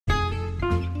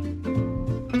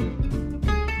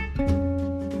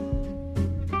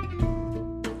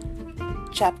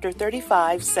Chapter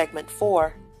 35, Segment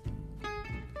 4.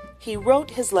 He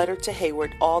wrote his letter to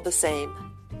Hayward all the same.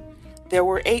 There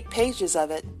were 8 pages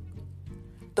of it.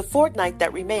 The fortnight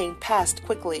that remained passed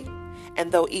quickly,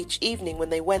 and though each evening when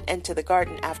they went into the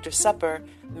garden after supper,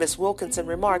 Miss Wilkinson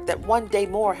remarked that one day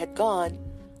more had gone,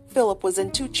 Philip was in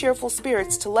too cheerful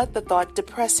spirits to let the thought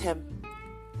depress him.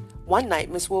 One night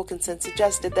Miss Wilkinson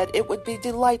suggested that it would be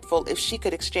delightful if she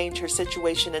could exchange her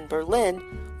situation in Berlin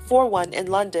for one in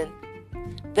London.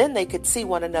 Then they could see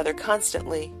one another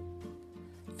constantly.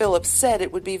 Philip said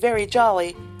it would be very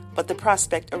jolly, but the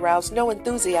prospect aroused no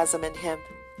enthusiasm in him.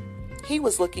 He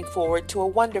was looking forward to a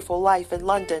wonderful life in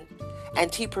London,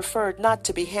 and he preferred not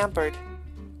to be hampered.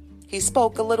 He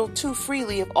spoke a little too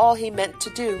freely of all he meant to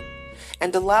do,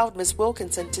 and allowed Miss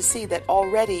Wilkinson to see that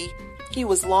already he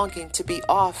was longing to be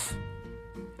off.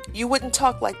 "You wouldn't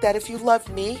talk like that if you loved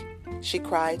me," she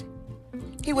cried.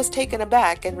 He was taken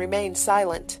aback and remained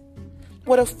silent.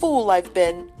 "What a fool I've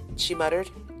been," she muttered.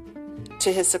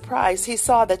 To his surprise, he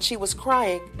saw that she was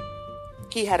crying.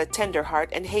 He had a tender heart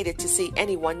and hated to see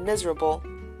anyone miserable.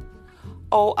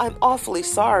 "Oh, I'm awfully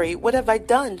sorry. What have I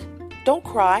done? Don't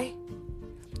cry."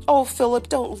 "Oh, Philip,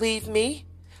 don't leave me.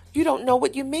 You don't know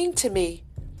what you mean to me.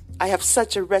 I have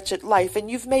such a wretched life, and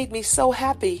you've made me so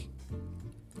happy."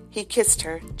 He kissed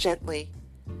her gently.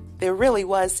 There really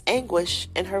was anguish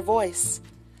in her voice,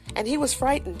 and he was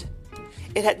frightened.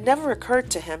 It had never occurred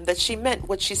to him that she meant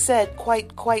what she said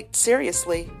quite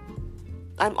seriously.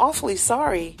 "I'm awfully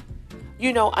sorry.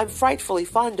 You know, I'm frightfully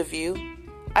fond of you.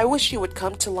 I wish you would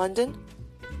come to London."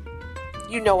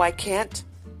 "You know I can't.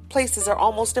 Places are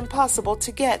almost impossible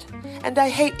to get, and I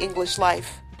hate English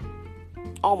life."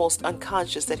 Almost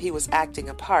unconscious that he was acting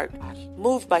a part,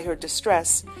 moved by her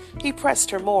distress, he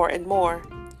pressed her more and more.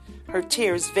 Her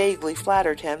tears vaguely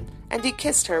flattered him, and he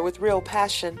kissed her with real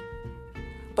passion.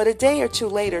 But a day or two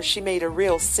later she made a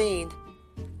real scene.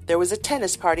 There was a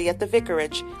tennis party at the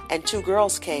vicarage, and 2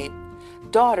 girls came,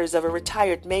 daughters of a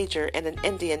retired major in an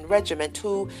Indian regiment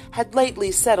who had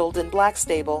lately settled in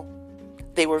Blackstable.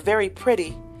 They were very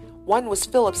pretty. One was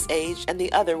Philip's age, and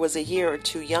the other was a year or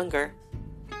 2 younger.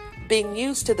 Being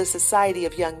used to the society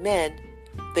of young men,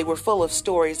 they were full of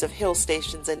stories of hill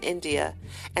stations in India,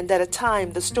 and at a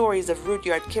time the stories of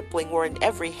Rudyard Kipling were in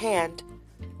every hand.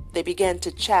 They began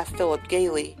to chaff Philip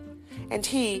gaily, and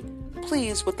he,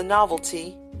 pleased with the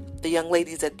novelty, the young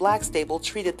ladies at Blackstable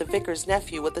treated the vicar's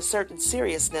nephew with a certain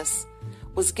seriousness,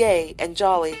 was gay and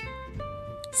jolly.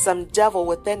 Some devil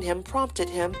within him prompted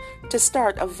him to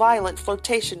start a violent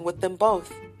flirtation with them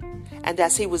both, and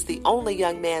as he was the only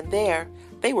young man there,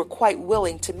 they were quite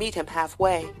willing to meet him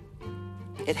halfway.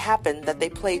 It happened that they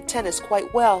played tennis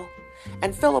quite well,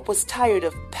 and Philip was tired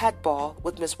of pat-ball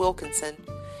with Miss Wilkinson.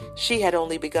 She had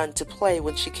only begun to play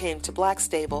when she came to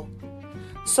Blackstable.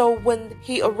 So when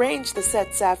he arranged the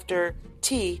sets after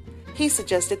tea, he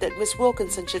suggested that Miss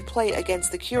Wilkinson should play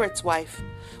against the curate's wife,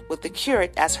 with the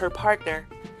curate as her partner,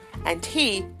 and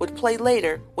he would play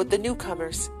later with the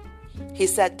newcomers. He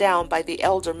sat down by the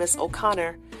elder Miss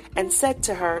O'Connor and said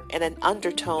to her in an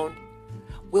undertone,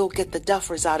 "We'll get the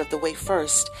duffers out of the way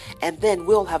first, and then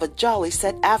we'll have a jolly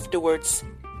set afterwards."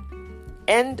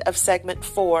 End of Segment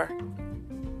 4.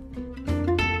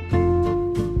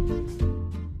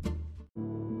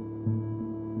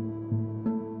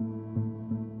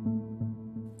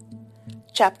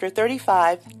 Chapter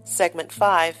 35, Segment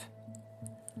 5.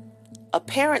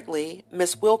 Apparently,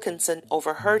 Miss Wilkinson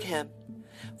overheard him,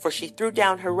 for she threw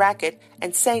down her racket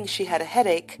and, saying she had a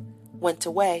headache, went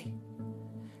away.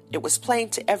 It was plain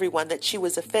to everyone that she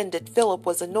was offended. Philip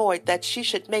was annoyed that she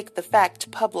should make the fact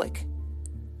public.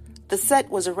 The set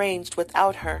was arranged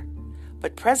without her,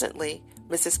 but presently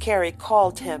Mrs. Carey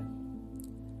called him.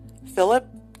 "Philip,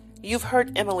 you've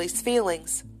hurt Emily's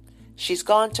feelings. She's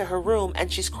gone to her room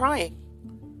and she's crying."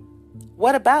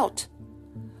 "What about?"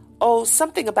 "Oh,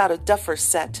 something about a duffer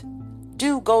set.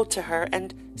 Do go to her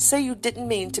and say you didn't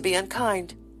mean to be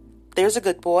unkind. There's a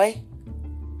good boy."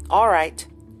 "All right."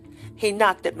 He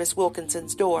knocked at Miss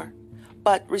Wilkinson's door,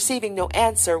 but receiving no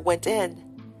answer, went in.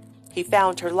 He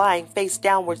found her lying face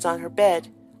downwards on her bed,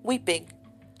 weeping.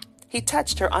 He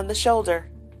touched her on the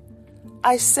shoulder.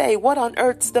 "I say, what on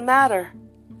earth's the matter?"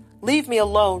 "Leave me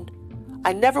alone.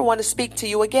 I never want to speak to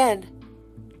you again."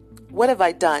 "What have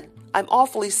I done? I'm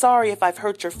awfully sorry if I've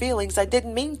hurt your feelings. I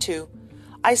didn't mean to.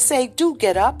 I say, do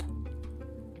get up."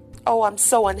 "Oh, I'm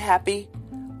so unhappy.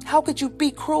 How could you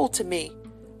be cruel to me?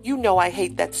 You know I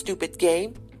hate that stupid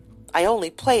game. I only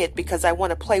play it because I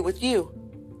want to play with you."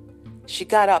 She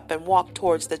got up and walked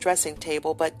towards the dressing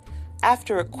table, but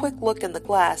after a quick look in the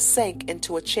glass, sank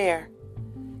into a chair.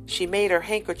 She made her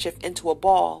handkerchief into a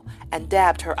ball and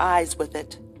dabbed her eyes with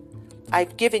it.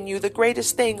 "I've given you the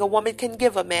greatest thing a woman can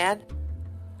give a man.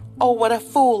 Oh, what a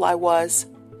fool I was!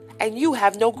 And you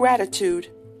have no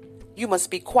gratitude. You must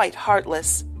be quite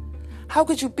heartless. How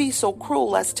could you be so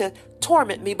cruel as to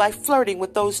torment me by flirting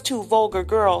with those two vulgar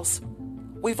girls?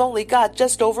 We've only got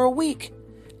just over a week.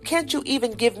 Can't you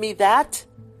even give me that?"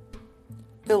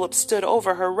 Philip stood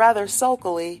over her rather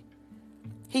sulkily.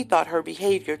 He thought her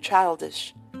behavior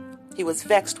childish. He was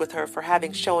vexed with her for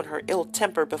having shown her ill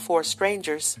temper before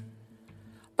strangers.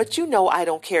 "But you know I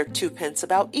don't care twopence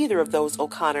about either of those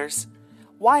O'Connors.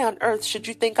 Why on earth should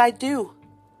you think I do?"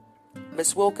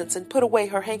 Miss Wilkinson put away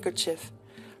her handkerchief.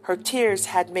 Her tears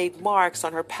had made marks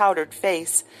on her powdered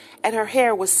face, and her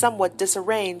hair was somewhat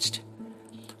disarranged.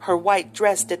 Her white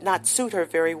dress did not suit her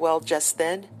very well just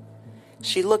then.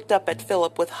 She looked up at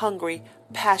Philip with hungry,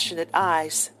 passionate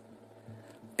eyes.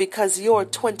 "Because you're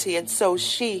 20 and so's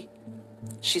she,"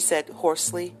 she said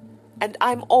hoarsely, "and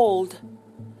I'm old."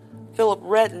 Philip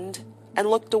reddened and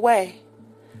looked away.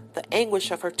 The anguish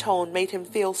of her tone made him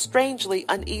feel strangely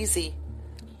uneasy.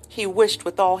 He wished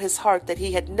with all his heart that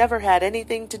he had never had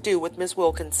anything to do with Miss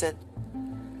Wilkinson.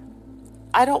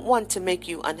 "I don't want to make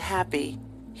you unhappy,"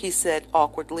 he said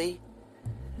awkwardly.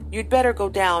 "You'd better go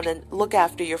down and look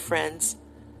after your friends.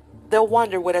 They'll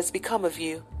wonder what has become of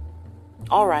you."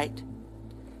 "All right."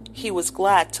 He was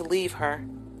glad to leave her.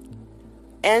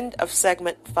 End of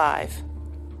segment 5.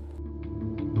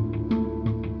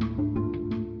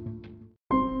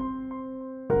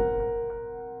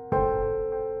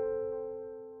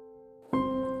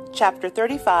 Chapter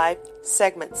 35,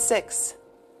 Segment 6.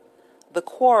 The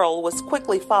quarrel was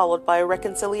quickly followed by a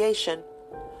reconciliation,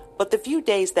 but the few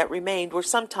days that remained were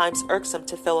sometimes irksome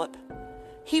to Philip.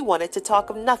 He wanted to talk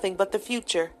of nothing but the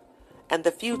future, and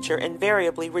the future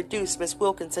invariably reduced Miss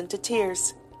Wilkinson to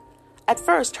tears. At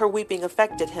first her weeping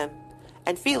affected him,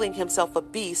 and feeling himself a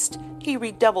beast, he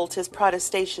redoubled his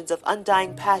protestations of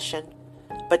undying passion,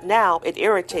 but now it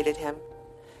irritated him.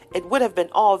 It would have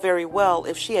been all very well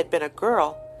if she had been a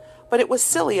girl, but it was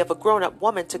silly of a grown-up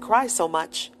woman to cry so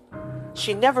much.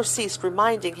 She never ceased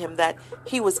reminding him that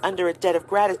he was under a debt of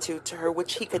gratitude to her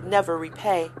which he could never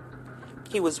repay.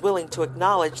 He was willing to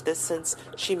acknowledge this since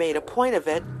she made a point of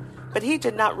it, but he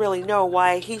did not really know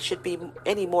why he should be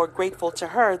any more grateful to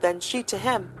her than she to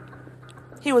him.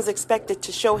 He was expected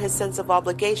to show his sense of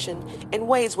obligation in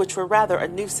ways which were rather a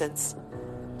nuisance.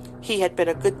 He had been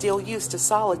a good deal used to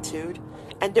solitude,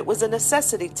 and it was a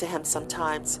necessity to him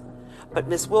sometimes. But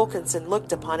Miss Wilkinson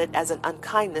looked upon it as an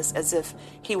unkindness, as if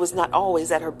he was not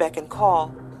always at her beck and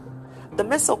call. The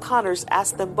Miss O'Connors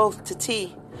asked them both to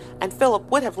tea, and Philip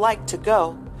would have liked to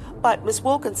go, but Miss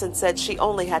Wilkinson said she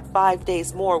only had 5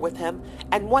 days more with him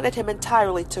and wanted him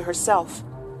entirely to herself.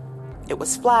 It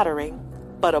was flattering,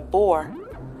 but a bore.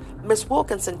 Miss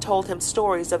Wilkinson told him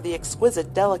stories of the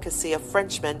exquisite delicacy of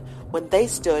Frenchmen when they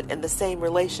stood in the same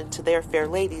relation to their fair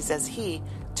ladies as he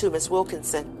to Miss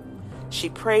Wilkinson. She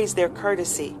praised their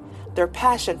courtesy, their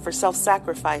passion for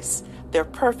self-sacrifice, their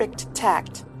perfect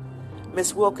tact.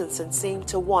 Miss Wilkinson seemed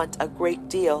to want a great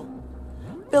deal.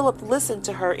 Philip listened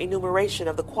to her enumeration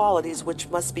of the qualities which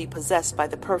must be possessed by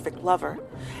the perfect lover,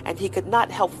 and he could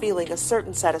not help feeling a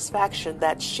certain satisfaction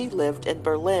that she lived in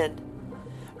Berlin.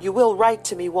 "You will write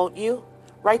to me, won't you?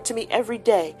 Write to me every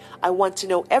day. I want to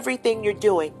know everything you're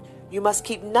doing. You must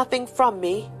keep nothing from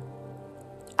me."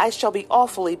 "I shall be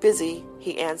awfully busy,"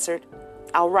 he answered.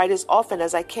 "I'll write as often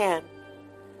as I can."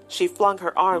 She flung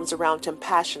her arms around him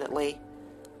passionately.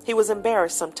 He was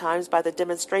embarrassed sometimes by the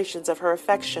demonstrations of her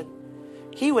affection.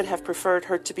 He would have preferred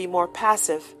her to be more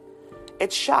passive.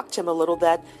 It shocked him a little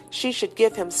that she should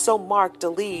give him so marked a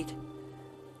lead.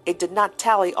 It did not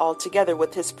tally altogether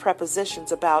with his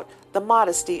prepossessions about the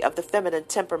modesty of the feminine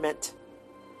temperament.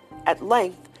 At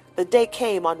length, the day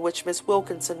came on which Miss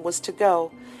Wilkinson was to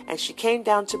go, and she came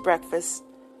down to breakfast,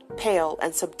 pale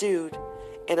and subdued,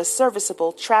 in a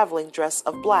serviceable traveling dress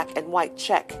of black and white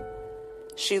check.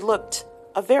 She looked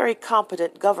a very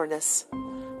competent governess.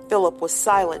 Philip was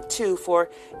silent, too, for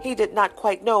he did not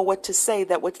quite know what to say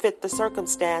that would fit the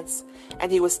circumstance,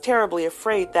 and he was terribly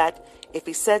afraid that, if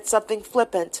he said something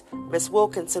flippant, Miss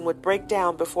Wilkinson would break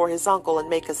down before his uncle and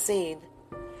make a scene.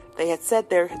 They had said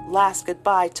their last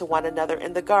goodbye to one another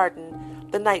in the garden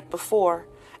the night before,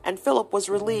 and Philip was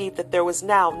relieved that there was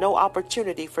now no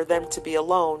opportunity for them to be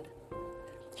alone.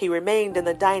 He remained in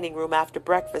the dining-room after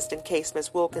breakfast in case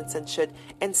Miss Wilkinson should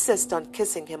insist on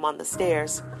kissing him on the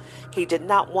stairs. He did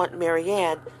not want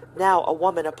Marianne, now a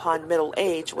woman upon middle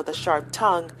age with a sharp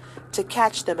tongue, to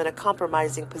catch them in a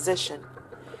compromising position.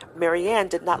 Marianne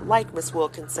did not like Miss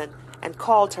Wilkinson and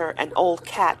called her an old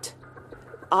cat.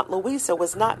 Aunt Louisa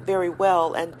was not very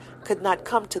well and could not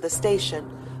come to the station,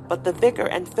 but the vicar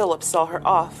and Philip saw her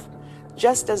off.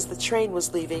 Just as the train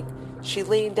was leaving, she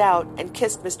leaned out and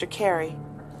kissed Mr. Carey.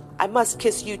 "I must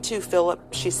kiss you too, Philip,"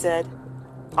 she said.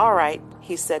 "All right,"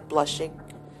 he said, blushing.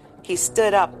 He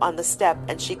stood up on the step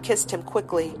and she kissed him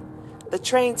quickly. The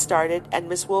train started and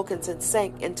Miss Wilkinson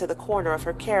sank into the corner of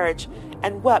her carriage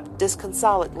and wept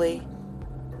disconsolately.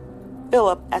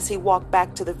 Philip, as he walked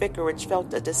back to the vicarage,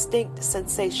 felt a distinct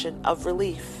sensation of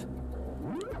relief.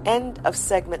 End of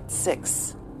segment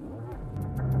 6.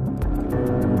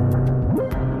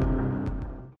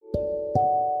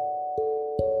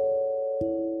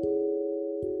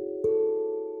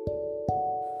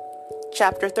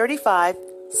 Chapter 35,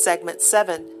 Segment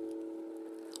 7.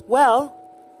 "Well,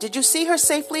 did you see her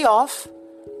safely off?"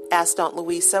 asked Aunt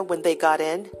Louisa when they got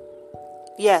in.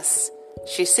 "Yes,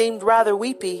 she seemed rather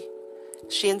weepy.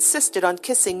 She insisted on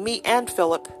kissing me and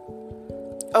Philip."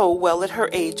 "Oh, well, at her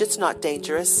age it's not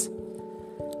dangerous."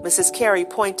 Mrs. Carey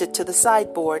pointed to the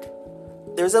sideboard.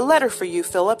 "There's a letter for you,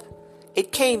 Philip.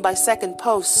 It came by second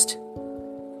post."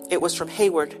 It was from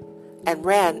Hayward, and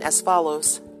ran as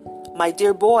follows. "My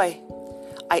dear boy,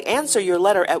 I answer your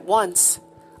letter at once.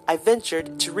 I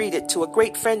ventured to read it to a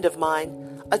great friend of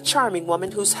mine, a charming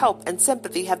woman whose help and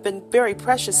sympathy have been very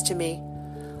precious to me.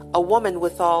 A woman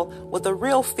withal with a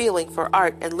real feeling for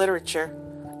art and literature,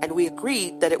 and we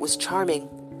agreed that it was charming.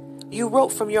 You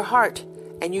wrote from your heart,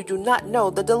 and you do not know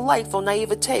the delightful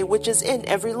naivete which is in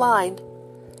every line.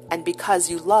 And because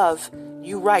you love,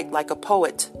 you write like a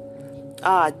poet.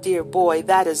 Ah, dear boy,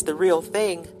 that is the real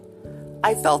thing.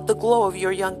 I felt the glow of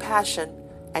your young passion,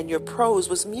 and your prose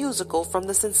was musical from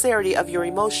the sincerity of your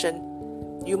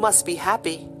emotion. You must be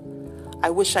happy. I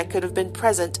wish I could have been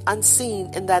present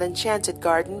unseen in that enchanted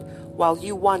garden while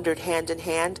you wandered hand in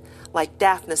hand, like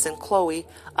Daphnis and Chloe,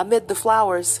 amid the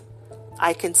flowers.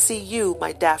 I can see you,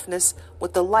 my Daphnis,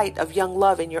 with the light of young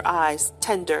love in your eyes,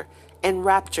 tender,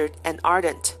 enraptured, and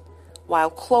ardent, while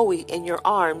Chloe in your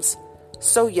arms,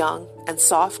 so young and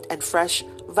soft and fresh,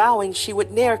 vowing she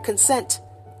would ne'er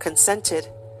consented.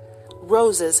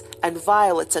 Roses and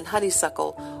violets and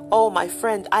honeysuckle, oh, my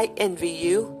friend, I envy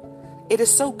you. It is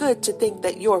so good to think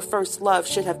that your first love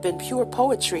should have been pure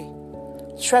poetry.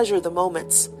 Treasure the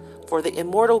moments, for the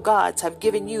immortal gods have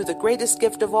given you the greatest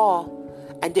gift of all,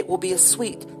 and it will be a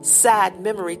sweet, sad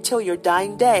memory till your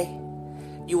dying day.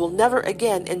 You will never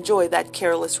again enjoy that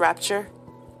careless rapture.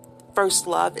 First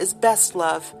love is best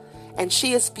love, and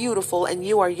she is beautiful and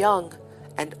you are young,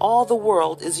 and all the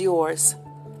world is yours.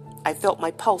 I felt my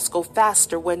pulse go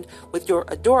faster when, with your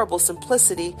adorable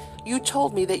simplicity, you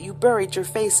told me that you buried your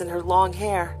face in her long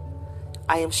hair.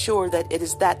 I am sure that it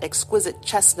is that exquisite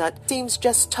chestnut seems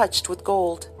just touched with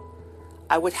gold.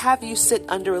 I would have you sit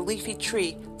under a leafy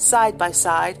tree, side by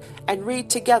side, and read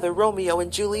together Romeo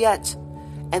and Juliet.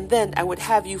 And then I would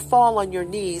have you fall on your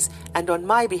knees and on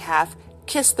my behalf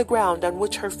kiss the ground on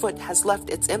which her foot has left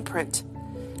its imprint.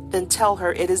 Then tell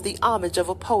her it is the homage of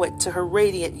a poet to her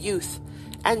radiant youth,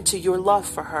 and to your love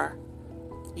for her.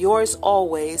 Yours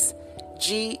always,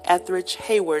 G. Etheridge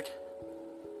Hayward.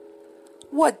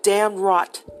 What damned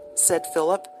rot, said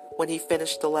Philip, when he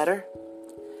finished the letter.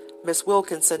 Miss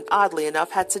Wilkinson, oddly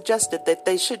enough, had suggested that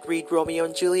they should read Romeo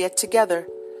and Juliet together,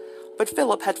 but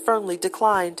Philip had firmly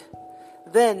declined.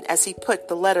 Then, as he put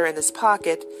the letter in his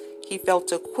pocket, he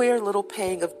felt a queer little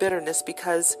pang of bitterness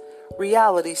because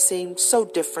reality seemed so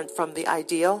different from the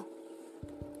ideal.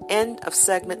 End of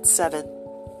segment 7.